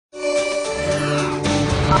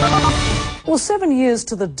Well, 7 years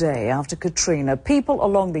to the day after Katrina, people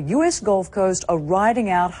along the U.S. Gulf Coast are riding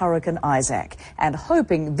out Hurricane Isaac and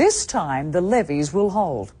hoping this time the levees will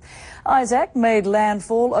hold. Isaac made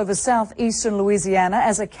landfall over southeastern Louisiana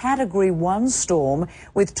as a Category 1 storm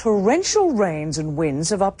with torrential rains and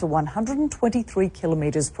winds of up to 123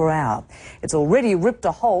 kilometers per hour. It's already ripped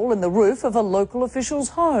a hole in the roof of a local official's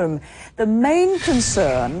home. The main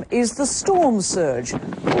concern is the storm surge.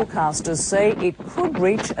 Forecasters say it could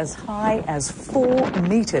reach as high as 4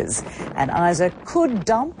 meters, and Isaac could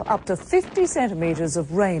dump up to 50 centimeters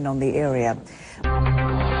of rain on the area.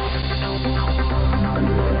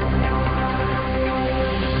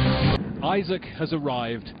 Isaac has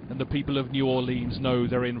arrived, and the people of New Orleans know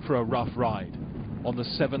they're in for a rough ride. On the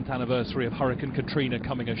 7th anniversary of Hurricane Katrina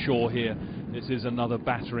coming ashore here, this is another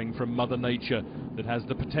battering from Mother Nature that has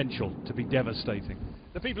the potential to be devastating.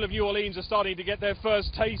 The people of New Orleans are starting to get their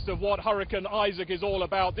first taste of what Hurricane Isaac is all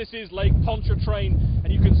about. This is Lake Pontchartrain,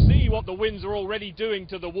 and you can see what the winds are already doing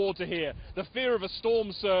to the water here. The fear of a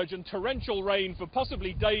storm surge and torrential rain for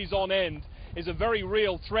possibly days on end is a very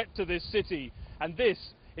real threat to this city, and this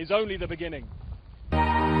is only the beginning.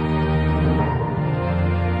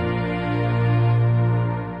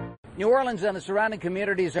 New Orleans and the surrounding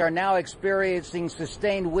communities are now experiencing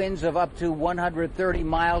sustained winds of up to 130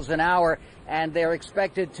 miles an hour, and they're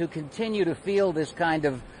expected to continue to feel this kind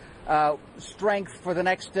of strength for the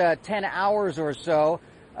next 10 hours or so.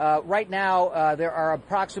 Right now, there are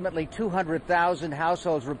approximately 200,000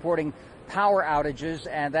 households reporting power outages,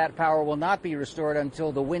 and that power will not be restored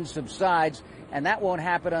until the wind subsides, and that won't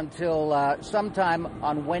happen until sometime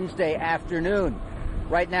on Wednesday afternoon.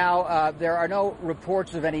 Right now, there are no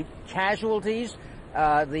reports of any casualties.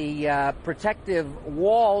 The protective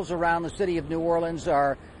walls around the city of New Orleans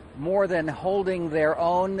are more than holding their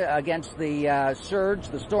own against the surge,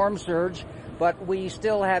 the storm surge, but we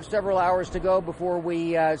still have several hours to go before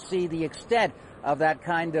we see the extent of that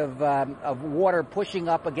kind of water pushing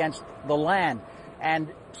up against the land. And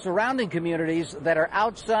surrounding communities that are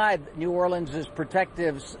outside New Orleans'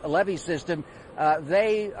 protective levee system,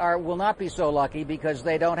 they will not be so lucky because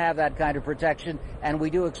they don't have that kind of protection, and we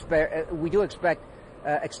do expect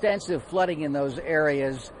extensive flooding in those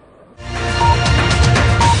areas.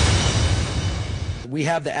 We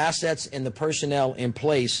have the assets and the personnel in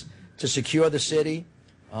place to secure the city.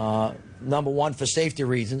 Number one, for safety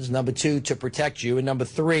reasons. Number two, to protect you. And number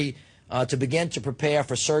three, to begin to prepare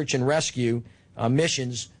for search and rescue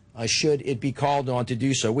missions should it be called on to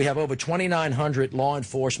do so. We have over 2,900 law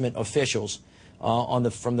enforcement officials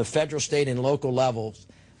from the federal, state, and local levels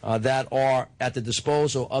that are at the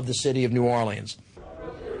disposal of the city of New Orleans.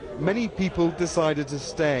 Many people decided to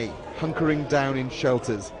stay, hunkering down in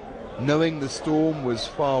shelters, knowing the storm was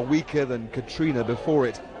far weaker than Katrina before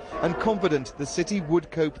it, and confident the city would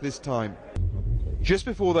cope this time. Just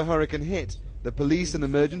before the hurricane hit, the police and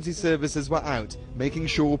emergency services were out, making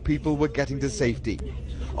sure people were getting to safety,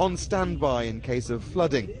 on standby in case of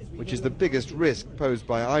flooding, which is the biggest risk posed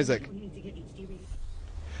by Isaac.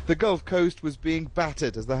 The Gulf Coast was being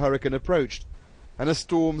battered as the hurricane approached, and a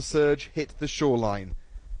storm surge hit the shoreline.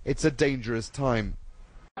 It's a dangerous time.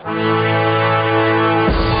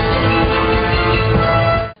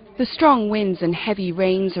 The strong winds and heavy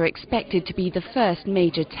rains are expected to be the first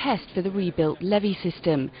major test for the rebuilt levee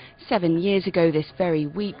system. 7 years ago this very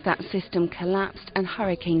week, that system collapsed and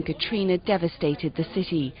Hurricane Katrina devastated the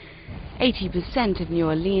city. 80% of New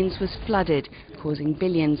Orleans was flooded, causing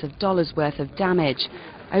billions of dollars worth of damage.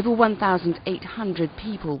 Over 1,800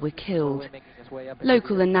 people were killed.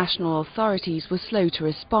 Local and national authorities were slow to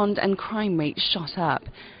respond and crime rates shot up.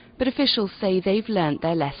 But officials say they've learnt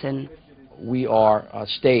their lesson. We are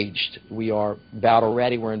staged. We are battle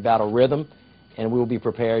ready. We're in battle rhythm, and we will be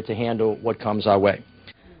prepared to handle what comes our way.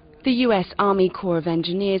 The U.S. Army Corps of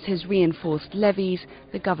Engineers has reinforced levees.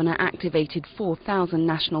 The governor activated 4,000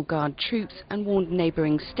 National Guard troops and warned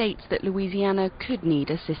neighboring states that Louisiana could need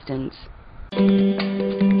assistance.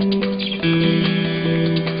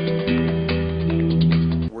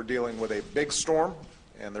 We're dealing with a big storm,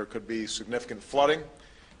 and there could be significant flooding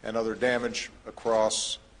and other damage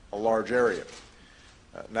across a large area.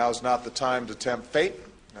 Now is not the time to tempt fate.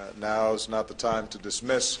 Now is not the time to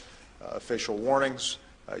dismiss official warnings.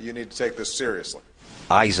 You need to take this seriously.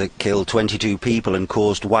 Isaac killed 22 people and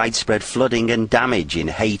caused widespread flooding and damage in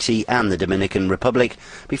Haiti and the Dominican Republic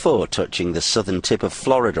before touching the southern tip of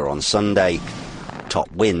Florida on Sunday.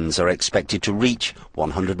 Top winds are expected to reach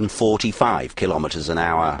 145 kilometers an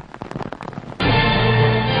hour.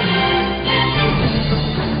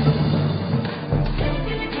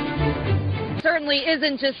 Certainly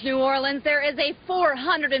isn't just New Orleans. There is a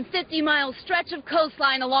 450-mile stretch of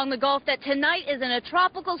coastline along the Gulf that tonight is in a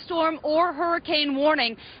tropical storm or hurricane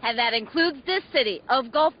warning, and that includes this city of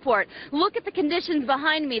Gulfport. Look at the conditions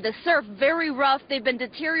behind me. The surf very rough. They've been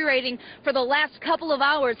deteriorating for the last couple of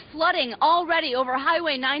hours. Flooding already over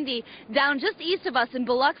Highway 90 down just east of us in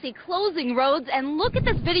Biloxi, closing roads. And look at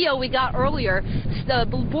this video we got earlier. The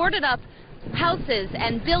boarded up houses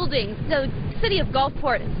and buildings. The city of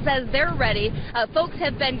Gulfport says they're ready. Folks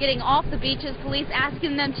have been getting off the beaches, police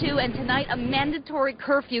asking them to, and tonight a mandatory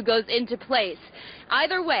curfew goes into place.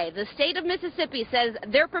 Either way, the state of Mississippi says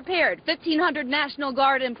they're prepared. 1,500 National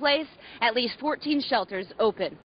Guard in place, at least 14 shelters open.